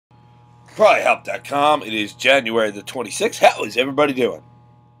ProbablyHelp.com. It is January the 26th. How is everybody doing?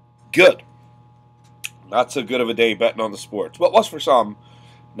 Good. Not so good of a day betting on the sports. What was for some,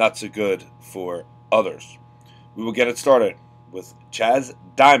 not so good for others. We will get it started with Chaz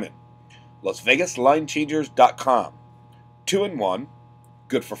Diamond. LasVegasLineChangers.com. 2-1.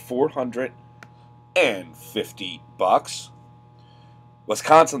 Good for $450.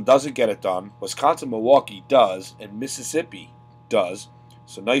 Wisconsin doesn't get it done. Wisconsin-Milwaukee does, and Mississippi does.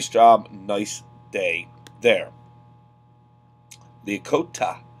 So nice job, nice day there.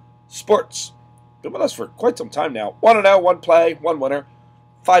 Lakota Sports. Been with us for quite some time now. 1-0, one play, one winner.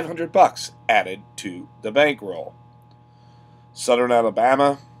 $500 added to the bankroll. Southern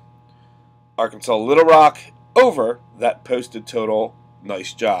Alabama, Arkansas Little Rock over that posted total.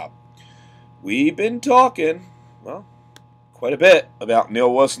 Nice job. We've been talking, well, quite a bit about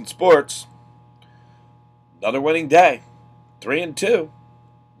Neil Wilson Sports. Another winning day. 3-2.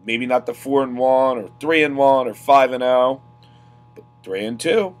 Maybe not the 4-1 or 3-1 or 5-0, but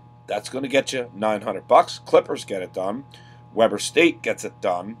 3-2. That's going to get you $900. Clippers get it done. Weber State gets it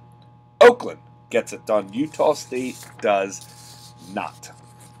done. Oakland gets it done. Utah State does not.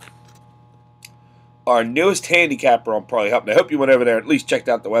 Our newest handicapper on Parley Hub. I hope you went over there and at least checked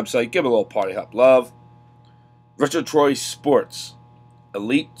out the website. Give a little Parley Hub love. Richard Troy Sports.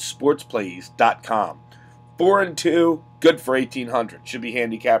 EliteSportsPlays.com. 4-2. Good for 1,800. Should be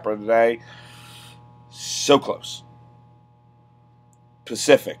handicapper today. So close.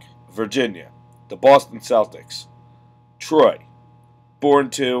 Pacific, Virginia, the Boston Celtics, Troy,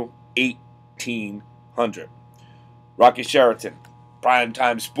 4-2, 1,800. Rocky Sheraton,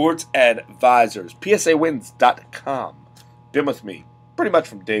 Primetime Sports Advisors, PSAWins.com. Been with me pretty much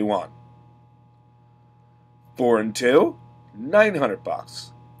from day one. 4-2,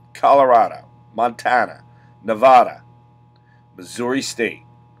 $900. Colorado, Montana, Nevada, Missouri State.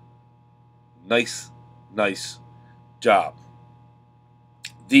 Nice job.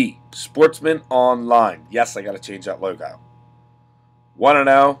 The Sportsman Online. Yes, I got to change that logo.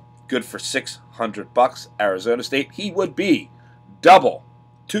 1-0, good for $600. Arizona State. He would be double,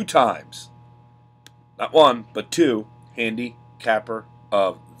 2 times. Not one, but 2 handicapper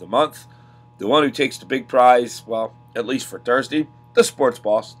of the month. The one who takes the big prize, well, at least for Thursday, the Sports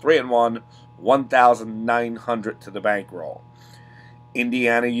Boss. 3-1, $1,900 to the bankroll.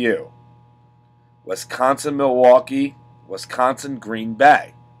 Indiana U. Wisconsin Milwaukee, Wisconsin Green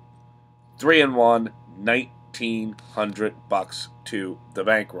Bay. 3-1, $1,900 to the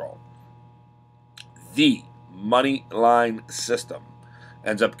bankroll. The money line system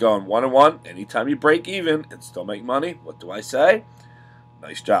ends up going 1-1. Anytime you break even and still make money, what do I say?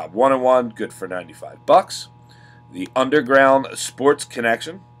 Nice job. 1-1, good for $95. The Underground Sports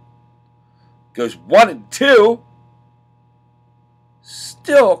Connection goes 1-2.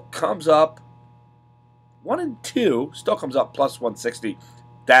 Still comes up 1-2. Still comes up plus 160.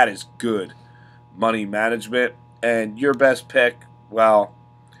 That is good money management. And your best pick, well,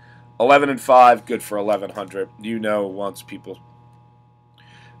 11-5, good for 1,100. You know, once people.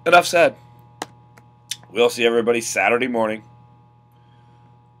 Enough said. We'll see everybody Saturday morning.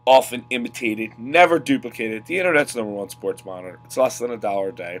 Often imitated, never duplicated. The internet's #1 sports monitor. It's less than $1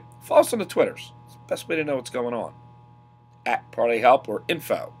 a day. Follow us on the Twitters. It's the best way to know what's going on. @ParleyHelp or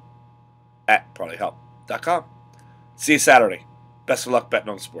info@ParleyHelp.com. See you Saturday. Best of luck betting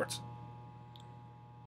on sports.